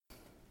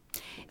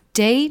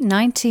Day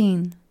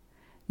 19.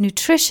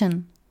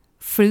 Nutrition,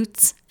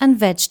 fruits and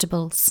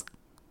vegetables.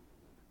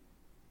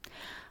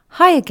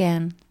 Hi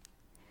again.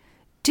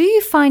 Do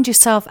you find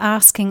yourself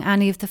asking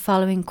any of the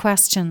following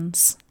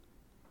questions?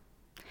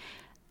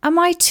 Am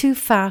I too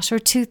fat or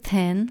too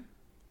thin?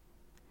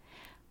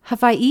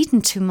 Have I eaten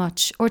too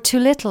much or too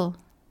little?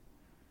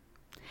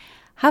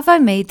 Have I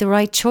made the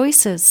right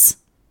choices?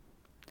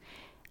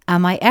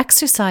 Am I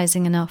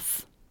exercising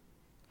enough?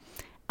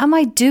 Am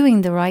I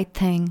doing the right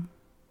thing?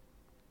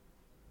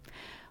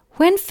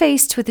 When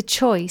faced with a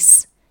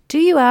choice, do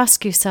you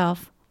ask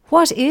yourself,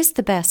 what is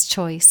the best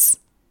choice?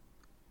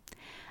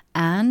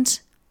 And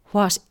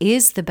what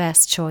is the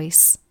best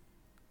choice?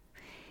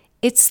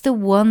 It's the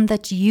one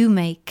that you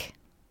make.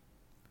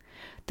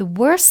 The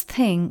worst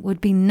thing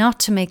would be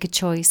not to make a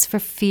choice for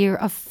fear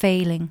of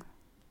failing.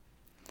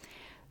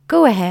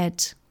 Go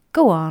ahead,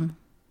 go on.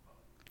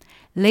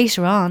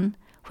 Later on,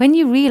 when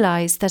you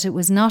realise that it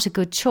was not a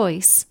good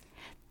choice,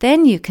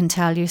 then you can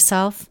tell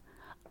yourself,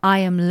 I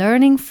am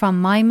learning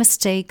from my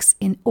mistakes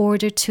in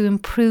order to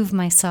improve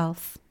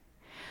myself.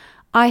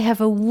 I have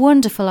a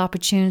wonderful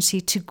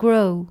opportunity to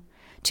grow,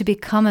 to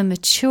become a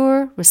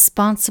mature,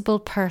 responsible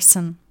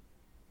person.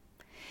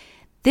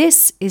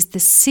 This is the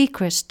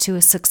secret to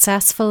a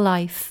successful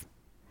life.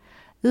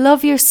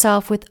 Love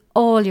yourself with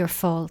all your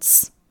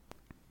faults.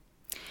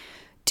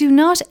 Do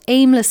not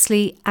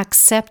aimlessly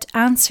accept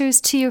answers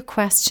to your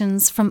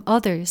questions from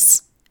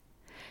others.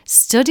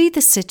 Study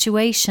the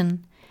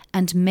situation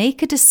and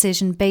make a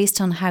decision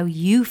based on how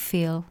you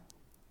feel.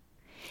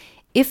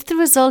 If the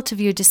result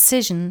of your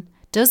decision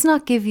does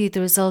not give you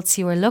the results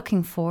you are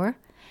looking for,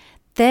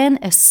 then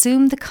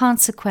assume the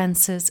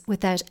consequences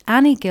without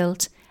any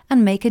guilt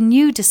and make a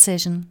new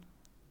decision.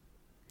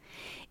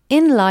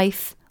 In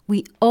life,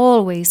 we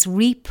always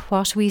reap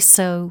what we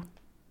sow.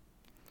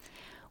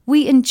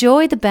 We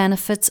enjoy the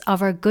benefits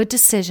of our good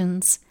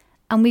decisions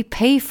and we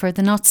pay for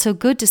the not so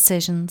good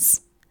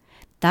decisions.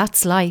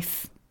 That's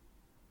life.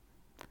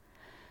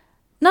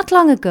 Not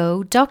long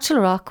ago, Dr.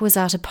 Larocque was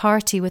at a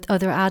party with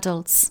other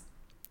adults.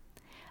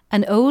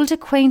 An old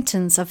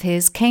acquaintance of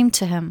his came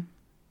to him.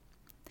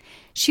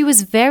 She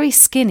was very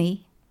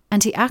skinny,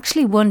 and he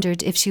actually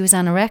wondered if she was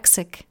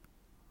anorexic.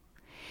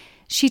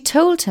 She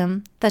told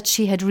him that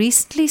she had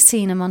recently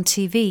seen him on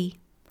TV.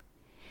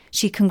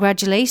 She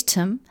congratulated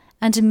him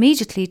and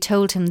immediately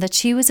told him that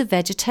she was a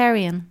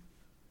vegetarian.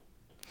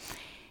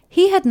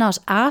 He had not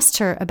asked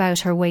her about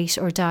her weight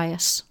or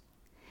diet.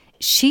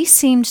 She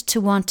seemed to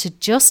want to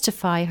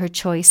justify her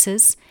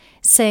choices,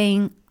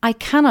 saying, I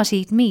cannot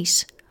eat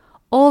meat,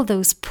 all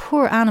those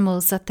poor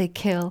animals that they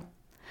kill.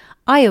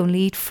 I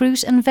only eat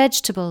fruit and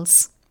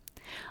vegetables.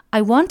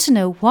 I want to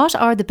know what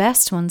are the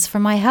best ones for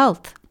my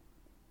health.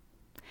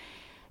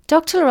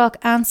 Dr. Larocque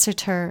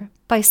answered her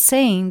by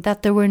saying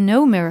that there were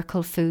no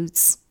miracle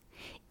foods.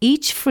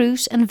 Each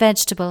fruit and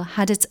vegetable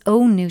had its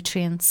own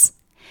nutrients,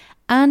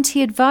 and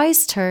he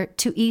advised her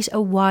to eat a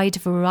wide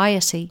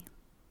variety.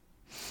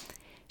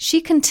 She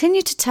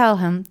continued to tell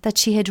him that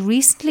she had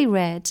recently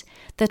read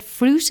that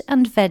fruit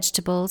and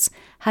vegetables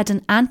had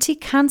an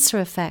anti-cancer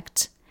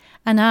effect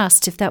and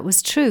asked if that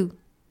was true.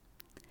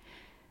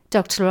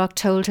 Dr. Larocque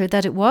told her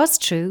that it was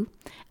true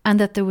and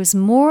that there was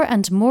more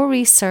and more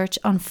research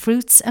on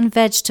fruits and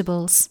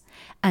vegetables,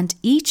 and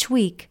each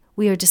week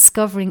we are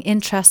discovering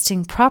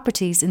interesting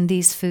properties in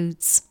these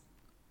foods.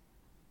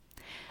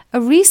 A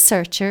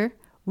researcher,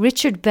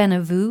 Richard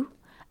Benavou,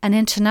 an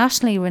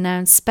internationally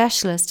renowned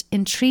specialist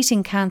in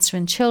treating cancer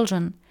in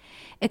children,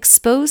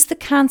 exposed the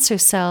cancer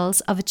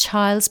cells of a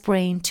child's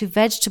brain to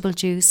vegetable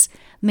juice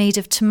made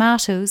of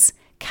tomatoes,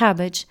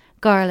 cabbage,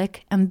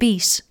 garlic and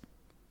beet.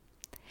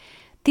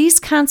 These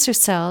cancer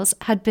cells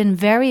had been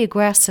very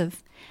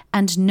aggressive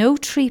and no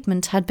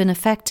treatment had been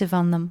effective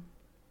on them.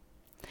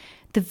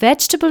 The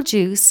vegetable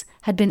juice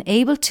had been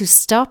able to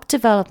stop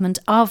development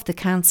of the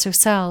cancer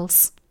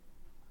cells.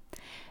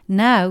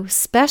 Now,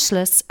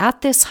 specialists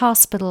at this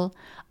hospital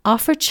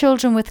offer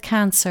children with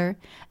cancer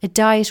a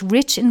diet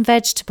rich in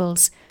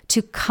vegetables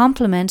to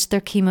complement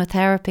their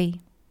chemotherapy.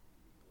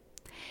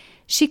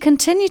 She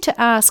continued to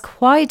ask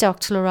why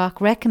Dr.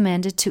 Larocque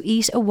recommended to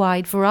eat a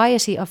wide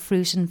variety of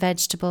fruit and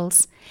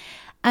vegetables,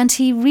 and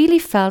he really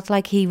felt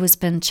like he was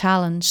being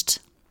challenged.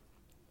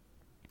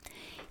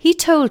 He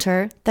told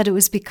her that it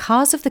was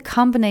because of the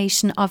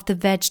combination of the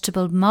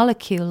vegetable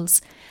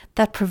molecules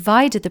that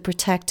provided the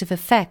protective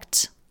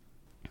effect.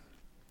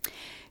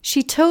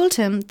 She told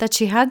him that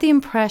she had the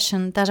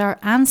impression that our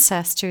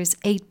ancestors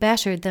ate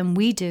better than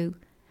we do,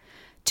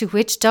 to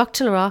which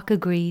Dr. Larocque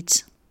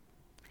agreed.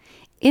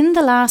 In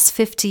the last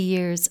 50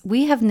 years,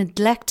 we have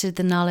neglected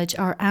the knowledge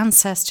our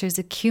ancestors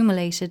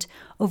accumulated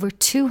over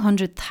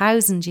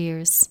 200,000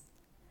 years.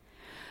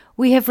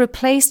 We have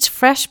replaced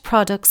fresh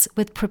products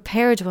with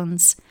prepared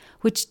ones,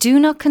 which do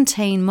not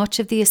contain much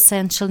of the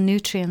essential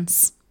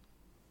nutrients.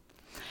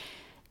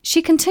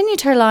 She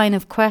continued her line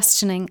of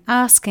questioning,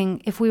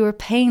 asking if we were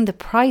paying the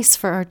price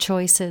for our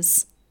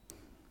choices.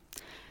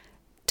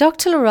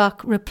 Dr.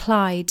 Larocque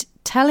replied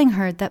telling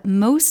her that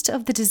most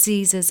of the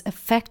diseases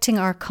affecting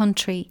our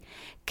country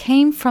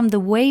came from the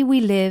way we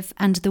live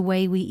and the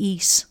way we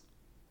eat.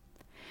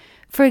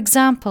 For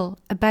example,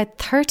 about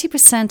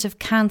 30% of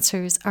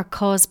cancers are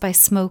caused by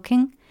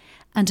smoking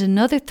and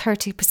another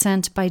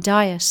 30% by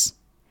diet.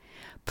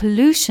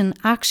 Pollution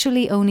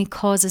actually only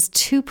causes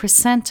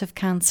 2% of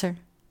cancer.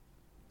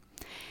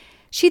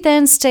 She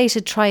then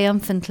stated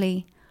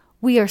triumphantly,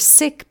 "We are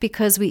sick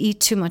because we eat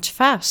too much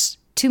fat,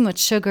 too much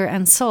sugar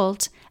and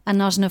salt, and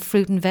not enough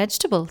fruit and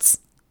vegetables.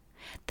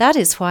 That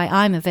is why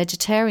I'm a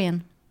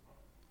vegetarian."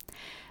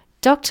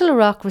 Dr.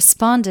 LaRocque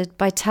responded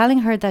by telling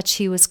her that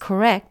she was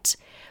correct,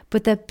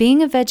 but that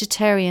being a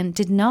vegetarian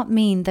did not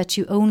mean that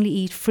you only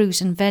eat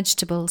fruit and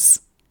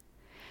vegetables.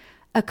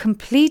 A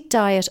complete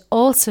diet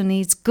also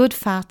needs good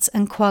fats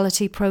and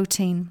quality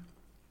protein.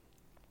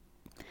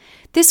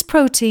 This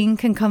protein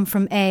can come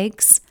from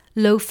eggs,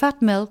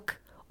 low-fat milk,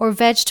 or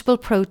vegetable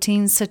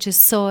proteins such as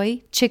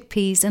soy,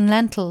 chickpeas, and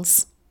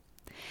lentils.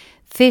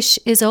 Fish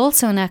is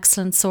also an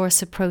excellent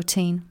source of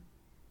protein.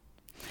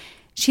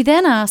 She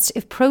then asked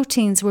if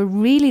proteins were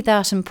really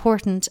that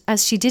important,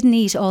 as she didn't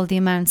eat all the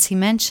amounts he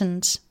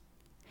mentioned.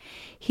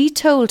 He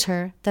told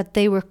her that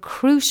they were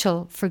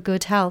crucial for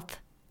good health.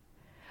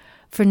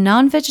 For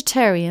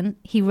non-vegetarian,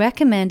 he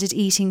recommended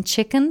eating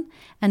chicken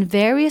and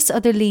various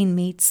other lean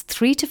meats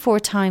 3 to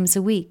 4 times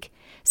a week,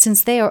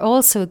 since they are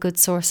also a good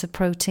source of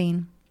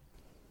protein.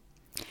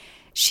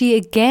 She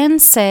again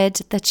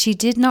said that she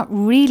did not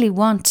really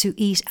want to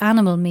eat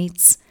animal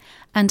meats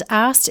and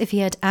asked if he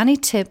had any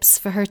tips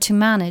for her to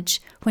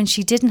manage when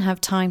she didn't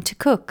have time to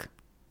cook.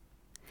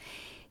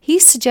 He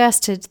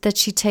suggested that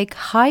she take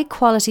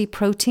high-quality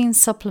protein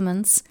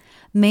supplements,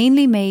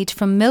 mainly made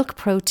from milk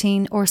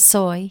protein or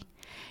soy,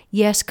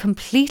 yet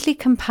completely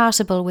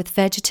compatible with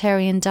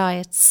vegetarian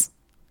diets.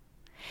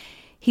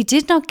 He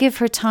did not give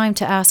her time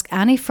to ask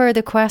any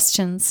further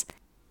questions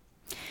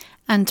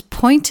and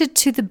pointed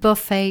to the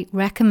buffet,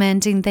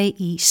 recommending they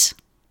eat.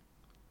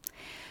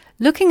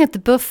 Looking at the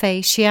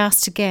buffet, she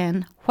asked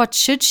again, what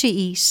should she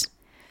eat?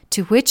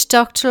 To which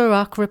Dr.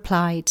 LaRocque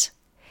replied,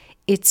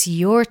 "It's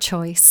your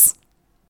choice."